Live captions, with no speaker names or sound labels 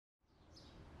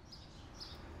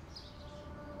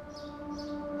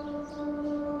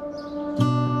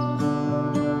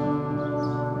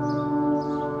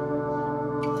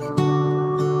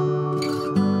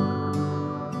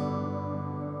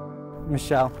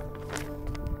Michele,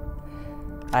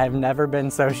 I have never been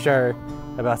so sure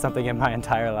about something in my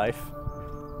entire life.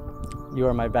 You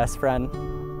are my best friend,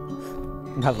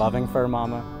 my loving fur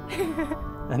mama,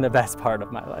 and the best part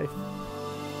of my life.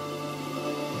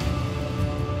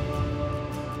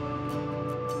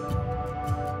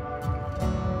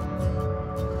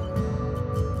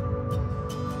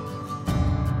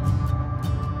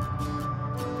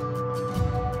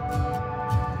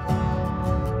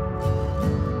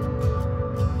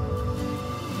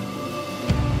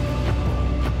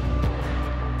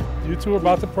 You two are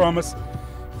about to promise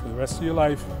for the rest of your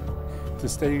life to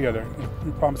stay together.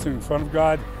 You're promising in front of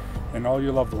God and all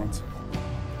your loved ones.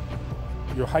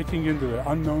 You're hiking into the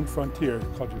unknown frontier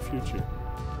called your future.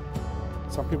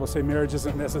 Some people say marriage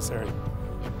isn't necessary,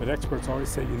 but experts always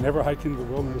say you never hike into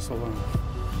the wilderness alone.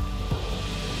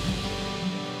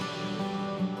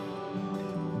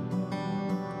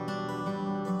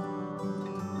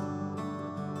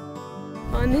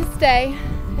 On this day,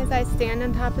 as I stand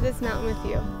on top of this mountain with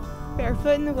you,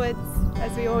 barefoot in the woods,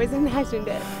 as we always imagined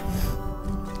it,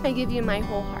 I give you my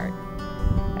whole heart.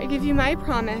 I give you my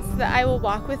promise that I will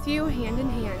walk with you hand in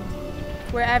hand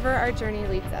wherever our journey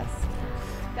leads us.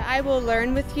 That I will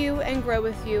learn with you and grow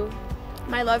with you.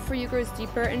 My love for you grows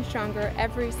deeper and stronger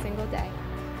every single day.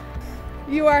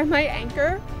 You are my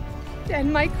anchor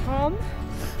and my calm,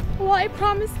 while I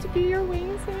promise to be your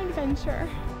wings in adventure.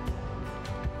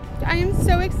 I am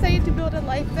so excited to build a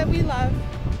life that we love,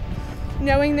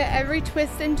 knowing that every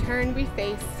twist and turn we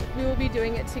face, we will be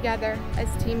doing it together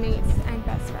as teammates and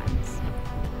best friends.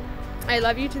 I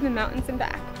love you to the mountains and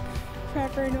back,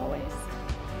 forever and always.